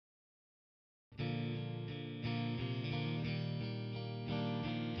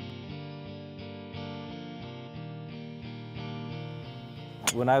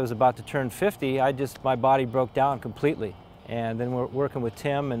when I was about to turn 50, my body broke down completely. And then we're working with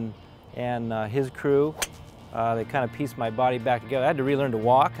Tim and his crew. They kind of pieced my body back together. I had to relearn to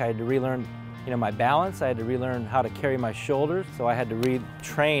walk. I had to relearn, my balance. I had to relearn how to carry my shoulders. So I had to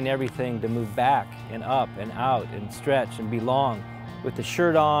retrain everything to move back and up and out and stretch and be long. With the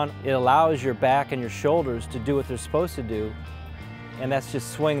shirt on, it allows your back and your shoulders to do what they're supposed to do. And that's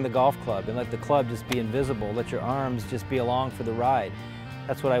just swing the golf club and let the club just be invisible. Let your arms just be along for the ride.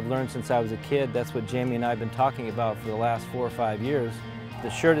 That's what I've learned since I was a kid. That's what Jamie and I have been talking about for the last 4 or 5 years. The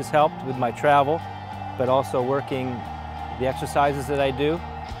shirt has helped with my travel, but also working the exercises that I do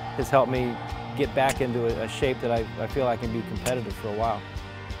has helped me get back into a shape that I feel I can be competitive for a while.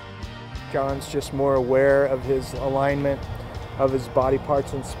 John's just more aware of his alignment, of his body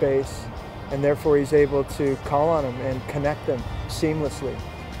parts in space, and therefore he's able to call on them and connect them seamlessly.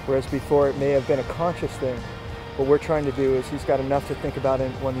 Whereas before it may have been a conscious thing. What we're trying to do is he's got enough to think about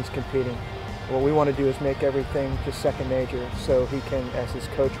when he's competing. What we want to do is make everything just second nature so he can, as his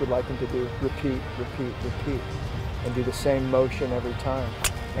coach would like him to do, repeat, repeat, repeat, and do the same motion every time.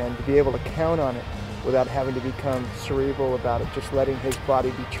 And to be able to count on it without having to become cerebral about it, just letting his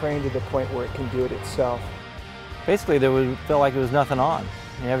body be trained to the point where it can do it itself. Basically, felt like there was nothing on.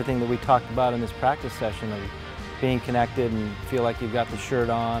 And everything that we talked about in this practice session of being connected and feel like you've got the shirt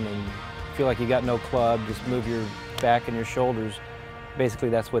on and feel like you got no club, just move your back and your shoulders. Basically,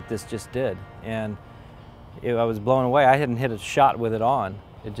 that's what this just did. And I was blown away. I hadn't hit a shot with it on.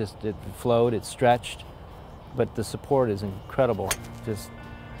 It flowed, it stretched, but the support is incredible. Just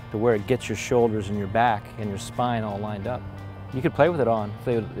to where it gets your shoulders and your back and your spine all lined up. You could play with it on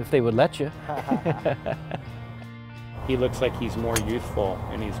if they would let you. He looks like he's more youthful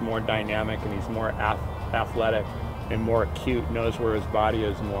and he's more dynamic and he's more athletic and more acute, knows where his body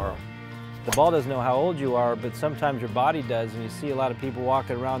is more. The ball doesn't know how old you are, but sometimes your body does, and you see a lot of people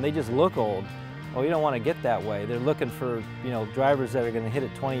walking around, they just look old. Well, you don't want to get that way. They're looking for, drivers that are going to hit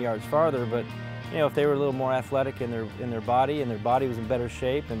it 20 yards farther, but if they were a little more athletic in their body and their body was in better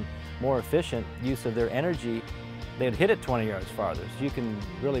shape and more efficient use of their energy, they'd hit it 20 yards farther. So you can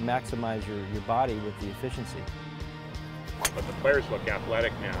really maximize your body with the efficiency. But the players look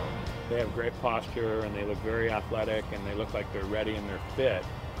athletic now. They have great posture and they look very athletic and they look like they're ready and they're fit.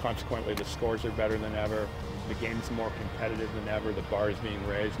 Consequently, the scores are better than ever. The game's more competitive than ever. The bar is being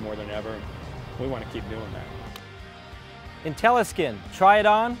raised more than ever. We want to keep doing that. IntelliSkin, try it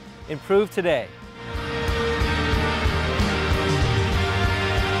on, improve today.